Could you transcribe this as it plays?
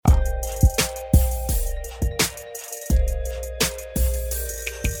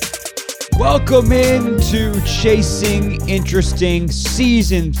Welcome into Chasing Interesting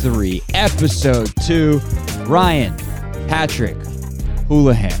Season 3, Episode 2. Ryan Patrick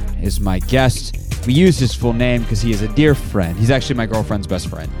Houlihan is my guest. We use his full name because he is a dear friend. He's actually my girlfriend's best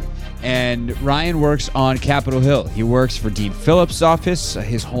friend. And Ryan works on Capitol Hill. He works for Dean Phillips' office,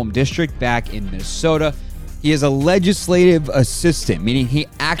 his home district back in Minnesota. He is a legislative assistant, meaning he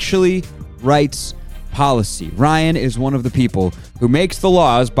actually writes policy. Ryan is one of the people who makes the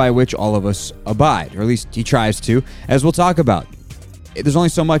laws by which all of us abide, or at least he tries to, as we'll talk about. There's only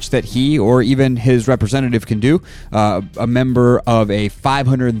so much that he or even his representative can do. A member of a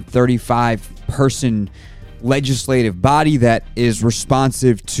 535-person legislative body that is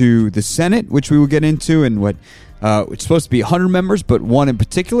responsive to the Senate, which we will get into, and what it's supposed to be 100 members, but one in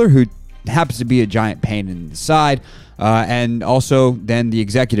particular who happens to be a giant pain in the side. And also then the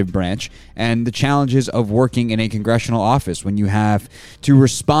executive branch and the challenges of working in a congressional office when you have to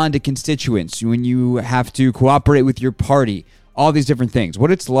respond to constituents, when you have to cooperate with your party, all these different things. What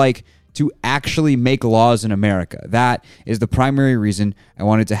it's like to actually make laws in America. That is the primary reason I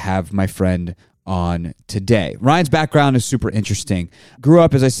wanted to have my friend on today. Ryan's background is super interesting. Grew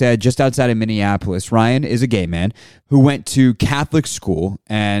up, as I said, just outside of Minneapolis. Ryan is a gay man who went to Catholic school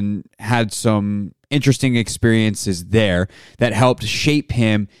and had some interesting experiences there that helped shape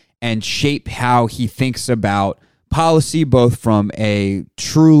him and shape how he thinks about policy, both from a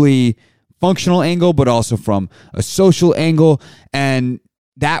truly functional angle, but also from a social angle. And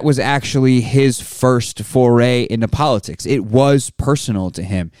that was actually his first foray into politics. It was personal to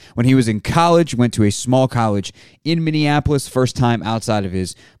him. When he was in college, went to a small college in Minneapolis, first time outside of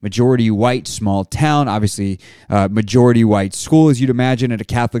his majority white small town, obviously majority white school, as you'd imagine, at a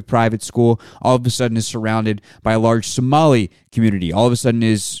Catholic private school, all of a sudden is surrounded by a large Somali community, all of a sudden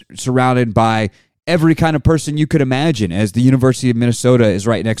is surrounded by every kind of person you could imagine, as the University of Minnesota is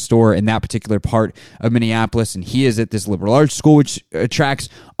right next door in that particular part of Minneapolis, and he is at this liberal arts school, which attracts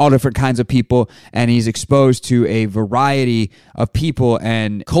all different kinds of people, and he's exposed to a variety of people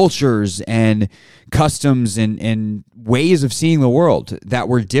and cultures and customs and ways of seeing the world that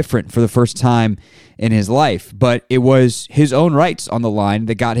were different for the first time in his life. But it was his own rights on the line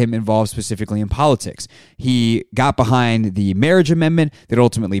that got him involved specifically in politics. He got behind the marriage amendment that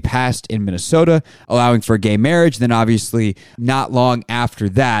ultimately passed in Minnesota, allowing for gay marriage. Then obviously not long after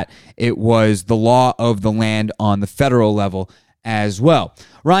that, it was the law of the land on the federal level as well.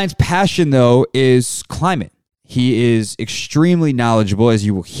 Ryan's passion, though, is climate. He is extremely knowledgeable, as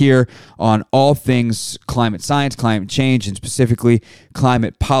you will hear, on all things climate science, climate change, and specifically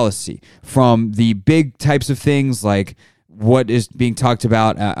climate policy. From the big types of things like what is being talked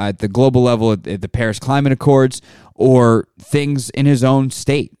about at the global level at the Paris Climate Accords, or things in his own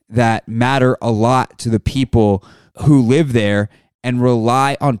state that matter a lot to the people who live there and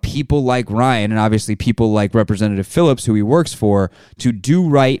rely on people like Ryan and obviously people like Representative Phillips, who he works for, to do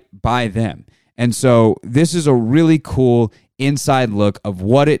right by them. And so this is a really cool inside look of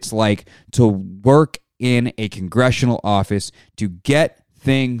what it's like to work in a congressional office to get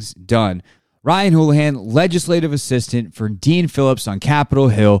things done. Ryan Houlihan, legislative assistant for Dean Phillips on Capitol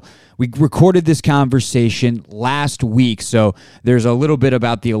Hill. We recorded this conversation last week, so there's a little bit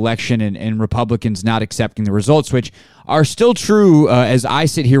about the election and Republicans not accepting the results, which are still true as I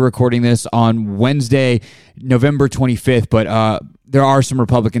sit here recording this on Wednesday, November 25th, but there are some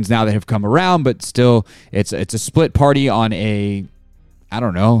Republicans now that have come around, but still it's a split party on a, I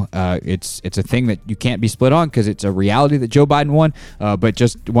don't know, it's a thing that you can't be split on because it's a reality that Joe Biden won, but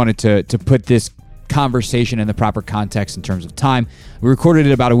just wanted to put this conversation in the proper context in terms of time. We recorded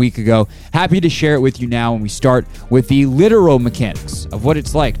it about a week ago. Happy to share it with you now, and we start with the literal mechanics of what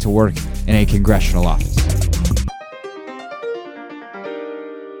it's like to work in a congressional office.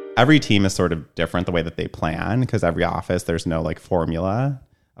 Every team is sort of different the way that they plan, because every office, there's no like formula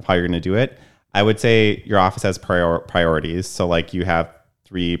of how you're going to do it. I would say your office has priorities. So like you have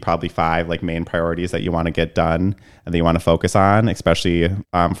 3, probably 5 like main priorities that you want to get done and that you want to focus on, especially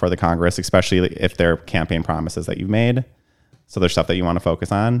for the Congress, especially if they're campaign promises that you've made. So there's stuff that you want to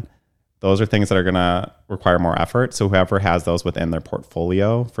focus on. Those are things that are going to require more effort. So whoever has those within their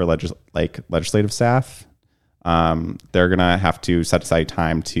portfolio for legislative staff, they're going to have to set aside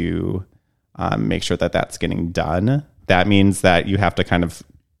time to make sure that that's getting done. That means that you have to kind of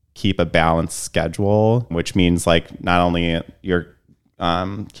keep a balanced schedule, which means like not only you're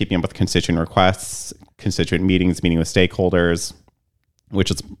keeping up with constituent requests, constituent meetings, meeting with stakeholders, which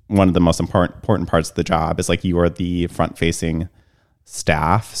is one of the most important parts of the job, is like you are the front-facing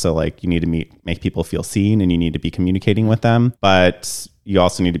staff. So like you need to make people feel seen, and you need to be communicating with them. But you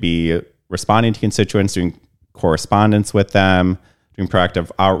also need to be responding to constituents, doing correspondence with them, doing proactive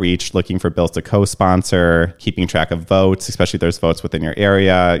outreach, looking for bills to co-sponsor, keeping track of votes, especially if there's votes within your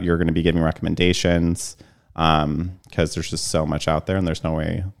area. You're going to be giving recommendations because there's just so much out there, and there's no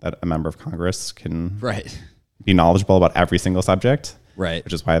way that a member of Congress can be knowledgeable about every single subject,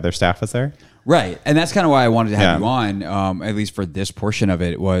 which is why their staff is there. Right. And that's kind of why I wanted to have you on, at least for this portion of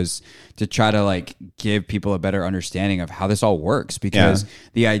it, was to try to like give people a better understanding of how this all works. Because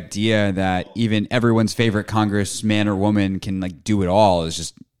the idea that even everyone's favorite congressman or woman can like do it all is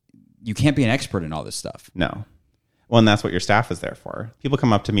just, you can't be an expert in all this stuff. No. Well, and that's what your staff is there for. People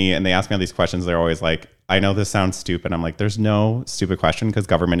come up to me and they ask me all these questions. They're always like, I know this sounds stupid. I'm like, there's no stupid question because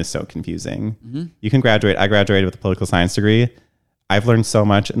government is so confusing. Mm-hmm. You can graduate. I graduated with a political science degree. I've learned so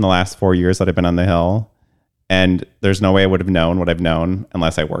much in the last 4 years that I've been on the Hill, and there's no way I would have known what I've known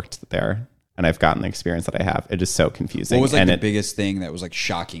unless I worked there, and I've gotten the experience that I have. It is so confusing. What was like the biggest thing that was like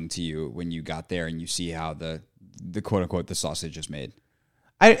shocking to you when you got there and you see how the quote unquote the sausage is made?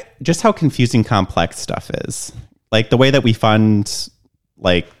 Just how confusing complex stuff is. Like the way that we fund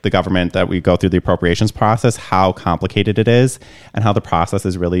like the government, that we go through the appropriations process, how complicated it is, and how the process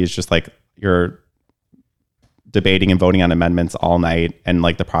is just like you're debating and voting on amendments all night, and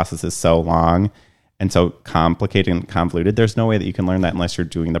like the process is so long and so complicated and convoluted. There's no way that you can learn that unless you're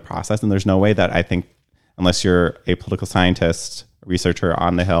doing the process, and there's no way that I think unless you're a political scientist, researcher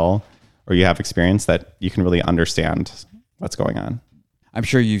on the Hill, or you have experience, that you can really understand what's going on. I'm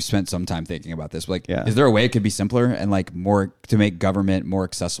sure you've spent some time thinking about this. Like, is there a way it could be simpler and like more to make government more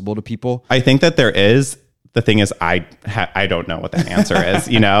accessible to people? I think that there is. The thing is, I don't know what that answer is,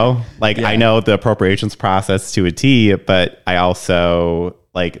 you know? Like, I know the appropriations process to a T, but I also,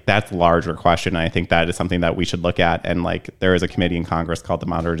 like, that's a larger question. I think that is something that we should look at. And, like, there is a committee in Congress called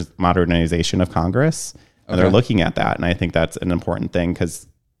the Modernization of Congress, and they're looking at that. And I think that's an important thing because,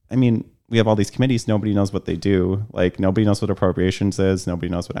 I mean, we have all these committees. Nobody knows what they do. Like, nobody knows what appropriations is. Nobody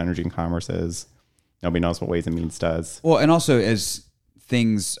knows what energy and commerce is. Nobody knows what Ways and Means does. Well, and also as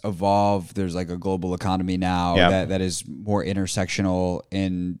things evolve, there's like a global economy now that is more intersectional,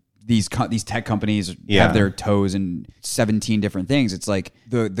 and these tech companies have their toes in 17 different things. It's like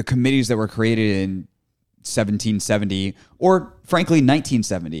the committees that were created in 1770 or frankly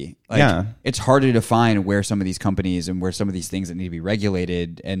 1970. Like it's harder to define where some of these companies and where some of these things that need to be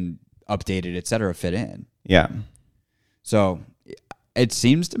regulated and updated, et cetera, fit in. Yeah. So it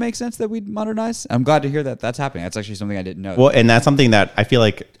seems to make sense that we'd modernize. I'm glad to hear that that's happening. That's actually something I didn't know. Well, and that's something that I feel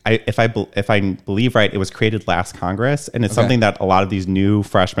like, if I believe right, it was created last Congress, and it's something that a lot of these new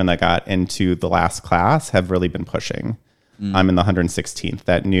freshmen that got into the last class have really been pushing. I'm in the 116th.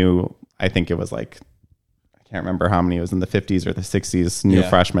 That new, I think it was like, I can't remember how many. It was in the 50s or the 60s. New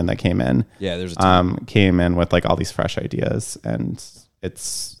freshmen that came in. Yeah, there's a ton. Came in with like all these fresh ideas, and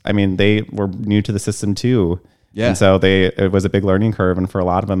it's. I mean, they were new to the system too. Yeah. And so it was a big learning curve. And for a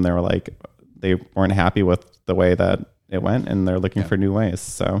lot of them, they were like, they weren't happy with the way that it went, and they're looking for new ways.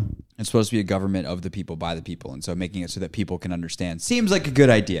 So it's supposed to be a government of the people, by the people. And so making it so that people can understand seems like a good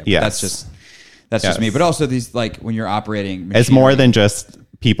idea. Yes. That's just me. But also these, like when you're operating machinery, it's more than just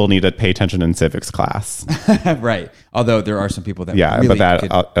people need to pay attention in civics class. Right. Although there are some people that really but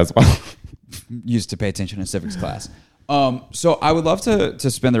that as well used to pay attention in civics class. So I would love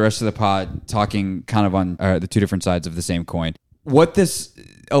to spend the rest of the pod talking kind of on the two different sides of the same coin. What this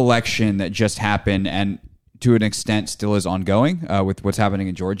election that just happened and to an extent still is ongoing with what's happening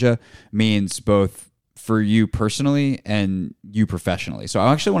in Georgia means both for you personally and you professionally. So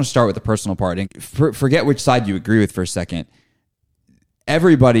I actually want to start with the personal part and forget which side you agree with for a second.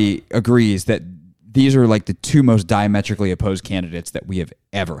 Everybody agrees that these are like the two most diametrically opposed candidates that we have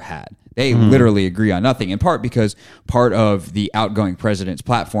ever had. They literally agree on nothing, in part because part of the outgoing president's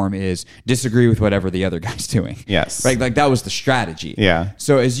platform is disagree with whatever the other guy's doing. Yes. Right? Like that was the strategy. Yeah.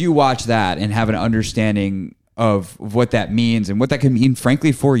 So as you watch that and have an understanding of what that means and what that could mean,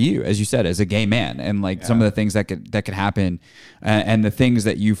 frankly, for you, as you said, as a gay man, and like some of the things that could happen and the things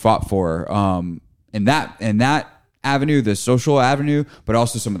that you fought for in that avenue, the social avenue, but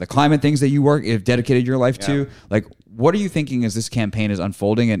also some of the climate things that you have dedicated your life to. Like, what are you thinking as this campaign is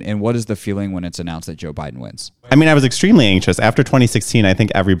unfolding, and what is the feeling when it's announced that Joe Biden wins? I mean, I was extremely anxious. After 2016, I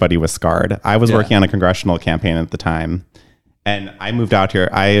think everybody was scarred. I was working on a congressional campaign at the time, and I moved out here.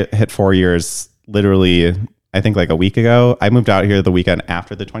 I hit 4 years, literally, I think like a week ago. I moved out here the weekend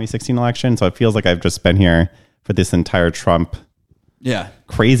after the 2016 election, so it feels like I've just been here for this entire Trump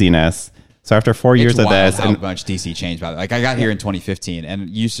craziness. So after 4 years of this, how much DC changed. By the way. Like I got here in 2015 and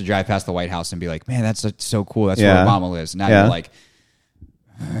used to drive past the White House and be like, "Man, that's so cool. That's where Obama lives." Now you're like,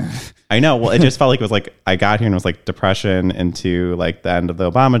 I know. Well, it just felt like it was like I got here and it was like depression into like the end of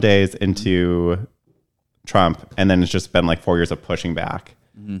the Obama days into Trump, and then it's just been like 4 years of pushing back.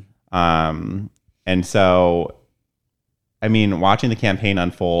 And so, I mean, watching the campaign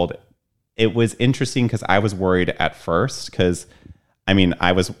unfold, it was interesting because I was worried at first because, I mean,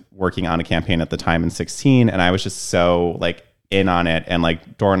 I was working on a campaign at the time in 2016, and I was just so like in on it and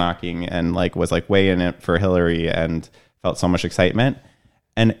like door knocking and like was like way in it for Hillary and felt so much excitement.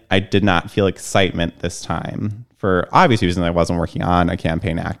 And I did not feel excitement this time for obvious reasons. I wasn't working on a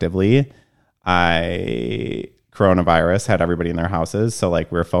campaign actively. Coronavirus had everybody in their houses. So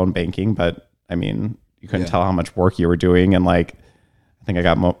like we were phone banking, but I mean, you couldn't tell how much work you were doing. And like, I think I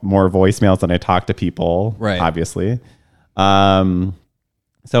got more voicemails than I talked to people, obviously. So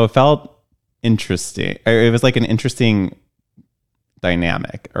it felt interesting. It was like an interesting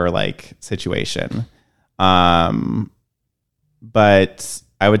dynamic or like situation. But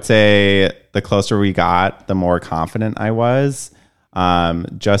I would say the closer we got, the more confident I was,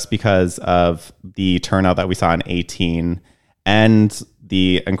 just because of the turnout that we saw in 2018 and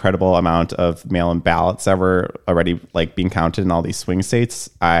the incredible amount of mail-in ballots that were already like being counted in all these swing states.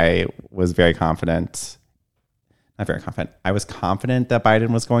 I was very confident. Not very confident. I was confident that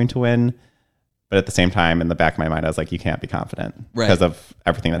Biden was going to win. But at the same time, in the back of my mind, I was like, you can't be confident because of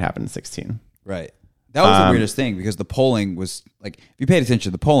everything that happened in 2016. Right. That was the weirdest thing because the polling was like, if you paid attention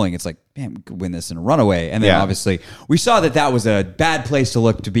to the polling, it's like, man, we could win this in a runaway. And then obviously we saw that was a bad place to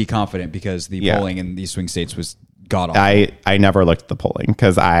look to be confident because the polling in these swing states was god awful. I never looked at the polling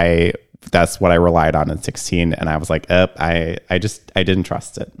because that's what I relied on in 2016. And I was like, I didn't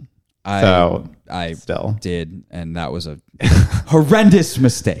trust it. I still did. And that was a horrendous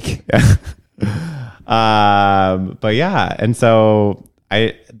mistake. But yeah. And so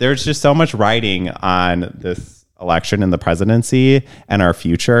there's just so much riding on this election and the presidency and our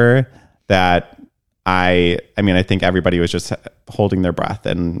future that I think everybody was just holding their breath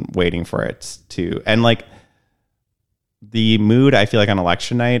and waiting for it to, and like the mood, I feel like on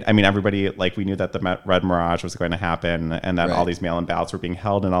election night, I mean, everybody, like we knew that the Red Mirage was going to happen and that all these mail-in ballots were being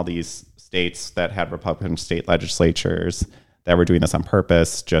held in all these states that had Republican state legislatures that were doing this on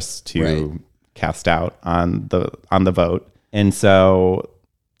purpose just to cast doubt on the vote. And so,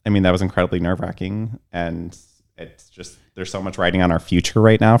 I mean, that was incredibly nerve-wracking. And it's just, there's so much riding on our future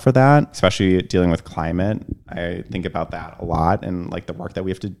right now for that, especially dealing with climate. I think about that a lot and like the work that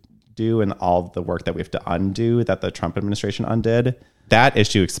we have to do and all the work that we have to undo that the Trump administration undid. That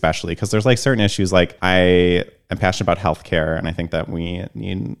issue especially, because there's like certain issues, like I am passionate about healthcare, and I think that we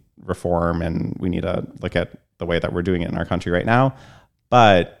need reform and we need to look at the way that we're doing it in our country right now.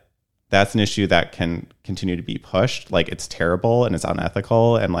 But that's an issue that can continue to be pushed. Like it's terrible and it's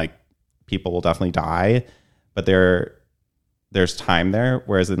unethical and like people will definitely die, but there's time there.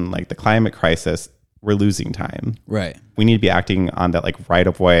 Whereas in like the climate crisis, we're losing time. Right. We need to be acting on that like right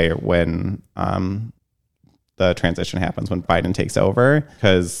of way when the transition happens, when Biden takes over.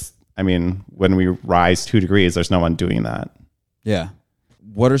 Because I mean, when we rise 2 degrees, there's no one doing that. Yeah.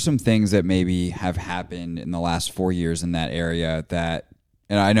 What are some things that maybe have happened in the last 4 years in that area that,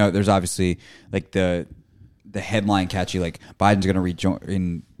 and I know there's obviously like the headline catchy, like Biden's going to rejoin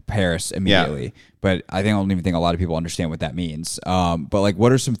in Paris immediately, but I don't even think a lot of people understand what that means. But like,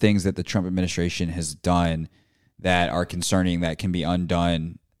 what are some things that the Trump administration has done that are concerning, that can be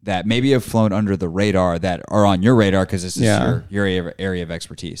undone, that maybe have flown under the radar, that are on your radar because this is your area of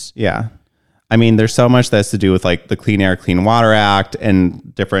expertise? Yeah. I mean, there's so much that has to do with like the Clean Air, Clean Water Act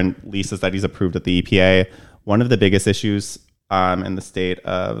and different leases that he's approved at the EPA. One of the biggest issues in the state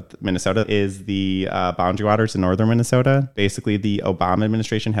of Minnesota is the boundary waters in northern Minnesota. Basically, the Obama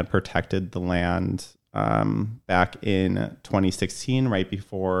administration had protected the land back in 2016, right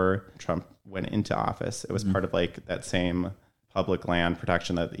before Trump went into office. It was part of like that same public land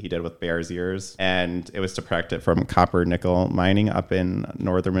protection that he did with Bears Ears. And it was to protect it from copper nickel mining up in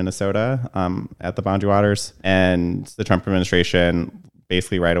northern Minnesota at the boundary waters. And the Trump administration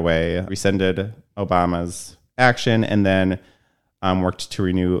basically right away rescinded Obama's action and then worked to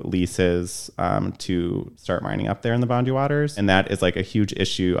renew leases to start mining up there in the boundary waters. And that is like a huge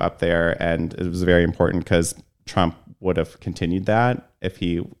issue up there. And it was very important because Trump would have continued that if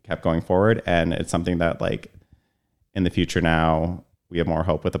he kept going forward. And it's something that like in the future now, we have more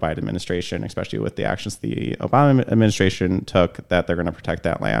hope with the Biden administration, especially with the actions the Obama administration took, that they're going to protect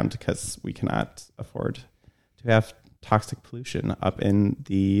that land because we cannot afford to have toxic pollution up in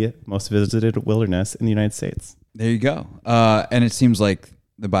the most visited wilderness in the United States. There you go. And it seems like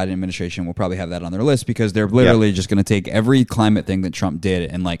the Biden administration will probably have that on their list because they're literally just going to take every climate thing that Trump did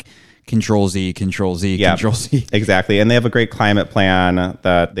and like Control Z, Control Z, Yeah, Control Z. exactly. And they have a great climate plan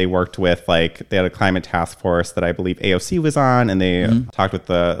that they worked with. Like they had a climate task force that I believe AOC was on, and they talked with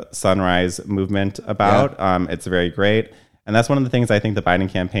the Sunrise Movement about. It's very great. And that's one of the things I think the Biden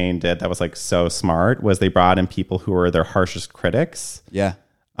campaign did that was like so smart, was they brought in people who were their harshest critics. Yeah.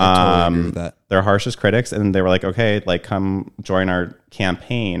 I totally agree with that. Their harshest critics. And they were like, okay, like come join our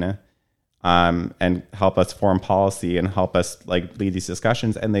campaign and help us form policy and help us like lead these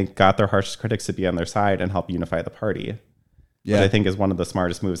discussions. And they got their harshest critics to be on their side and help unify the party. Yeah. Which I think is one of the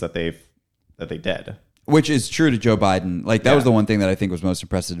smartest moves that they did. Which is true to Joe Biden. Like that was the one thing that I think was most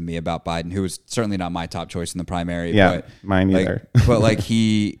impressive to me about Biden, who was certainly not my top choice in the primary. Yeah, but mine either. But like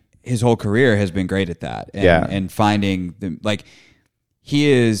his whole career has been great at that. And, and finding the, like,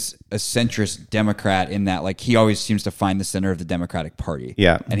 he is a centrist Democrat in that, like, he always seems to find the center of the Democratic Party.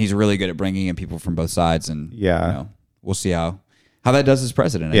 Yeah. And he's really good at bringing in people from both sides. And, you know, we'll see how that does as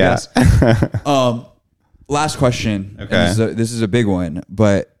president, I guess. Last question. Okay. This is a big one,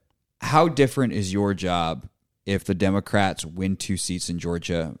 but how different is your job if the Democrats win 2 seats in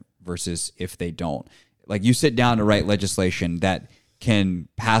Georgia versus if they don't? Like, you sit down to write legislation that can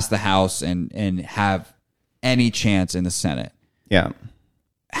pass the House and have any chance in the Senate. Yeah.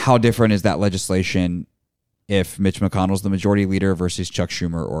 How different is that legislation if Mitch McConnell's the majority leader versus Chuck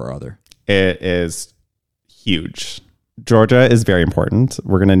Schumer or other? It is huge. Georgia is very important.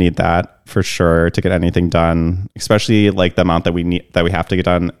 We're going to need that for sure to get anything done, especially like the amount that we have to get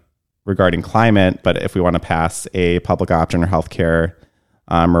done regarding climate. But if we want to pass a public option or healthcare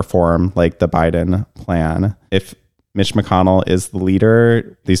reform like the Biden plan, if Mitch McConnell is the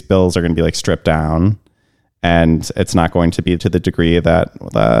leader, these bills are going to be like stripped down. And it's not going to be to the degree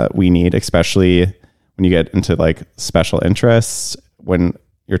that we need, especially when you get into like special interests, when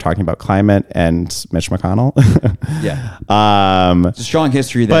you're talking about climate and Mitch McConnell. It's a strong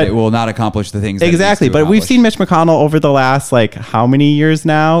history that it will not accomplish the things. Exactly. But we've seen Mitch McConnell over the last, like, how many years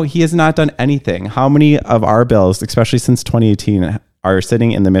now? He has not done anything. How many of our bills, especially since 2018, are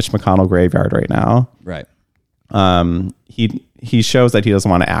sitting in the Mitch McConnell graveyard right now? Right. He shows that he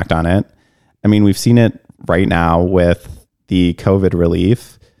doesn't want to act on it. I mean, we've seen it right now with the COVID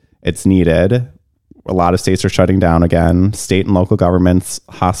relief. It's needed. A lot of states are shutting down again. State and local governments,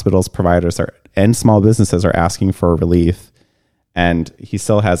 hospitals, providers and small businesses are asking for relief. And he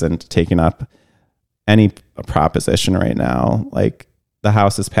still hasn't taken up any proposition right now. Like, the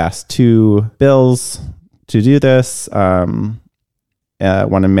House has passed 2 bills to do this, one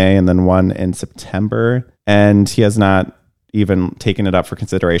in May and then one in September. And he has not even taken it up for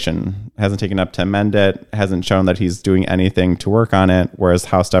consideration, hasn't taken up to amend it, hasn't shown that he's doing anything to work on it, whereas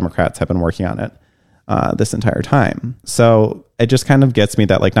House Democrats have been working on it this entire time. So it just kind of gets me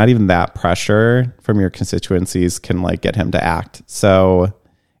that, like, not even that pressure from your constituencies can, like, get him to act. So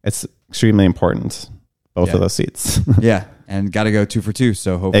it's extremely important, both of those seats. Yeah, and got to go 2 for 2.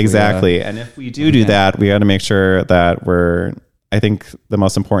 So hopefully, exactly. And if we do that, we got to make sure that I think the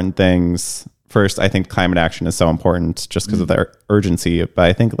most important things. First, I think climate action is so important just because of the urgency. But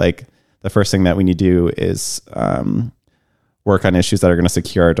I think, like, the first thing that we need to do is work on issues that are going to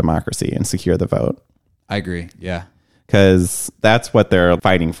secure our democracy and secure the vote. I agree. Yeah. Because that's what they're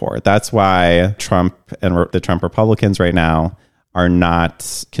fighting for. That's why Trump and the Trump Republicans right now are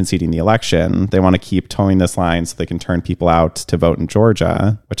not conceding the election. They want to keep towing this line so they can turn people out to vote in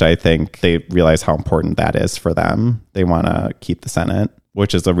Georgia, which I think they realize how important that is for them. They want to keep the Senate,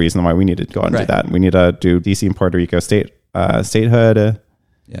 which is the reason why we need to go and do that. We need to do DC and Puerto Rico statehood.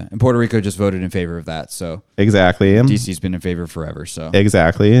 Yeah, and Puerto Rico just voted in favor of that. So exactly, DC's been in favor forever. So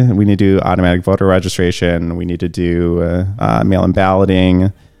exactly, we need to do automatic voter registration. We need to do mail-in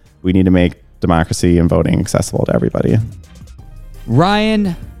balloting. We need to make democracy and voting accessible to everybody.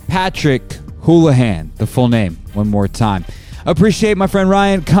 Ryan Patrick Houlihan, the full name, one more time. Appreciate my friend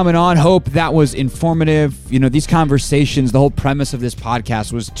Ryan coming on. Hope that was informative. You know, these conversations, the whole premise of this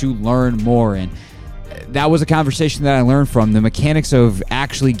podcast was to learn more. And that was a conversation that I learned from. The mechanics of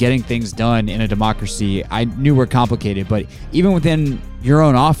actually getting things done in a democracy, I knew were complicated, but even within your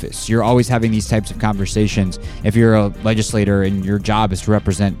own office, you're always having these types of conversations. If you're a legislator and your job is to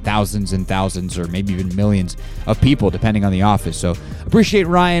represent thousands and thousands or maybe even millions of people, depending on the office. So appreciate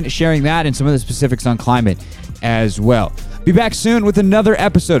Ryan sharing that and some of the specifics on climate as well. Be back soon with another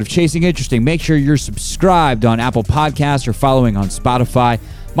episode of Chasing Interesting. Make sure you're subscribed on Apple Podcasts or following on Spotify.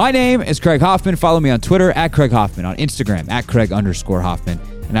 My name is Craig Hoffman. Follow me on Twitter at Craig Hoffman, on Instagram at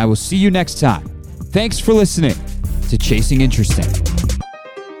Craig_Hoffman. And I will see you next time. Thanks for listening to Chasing Interesting.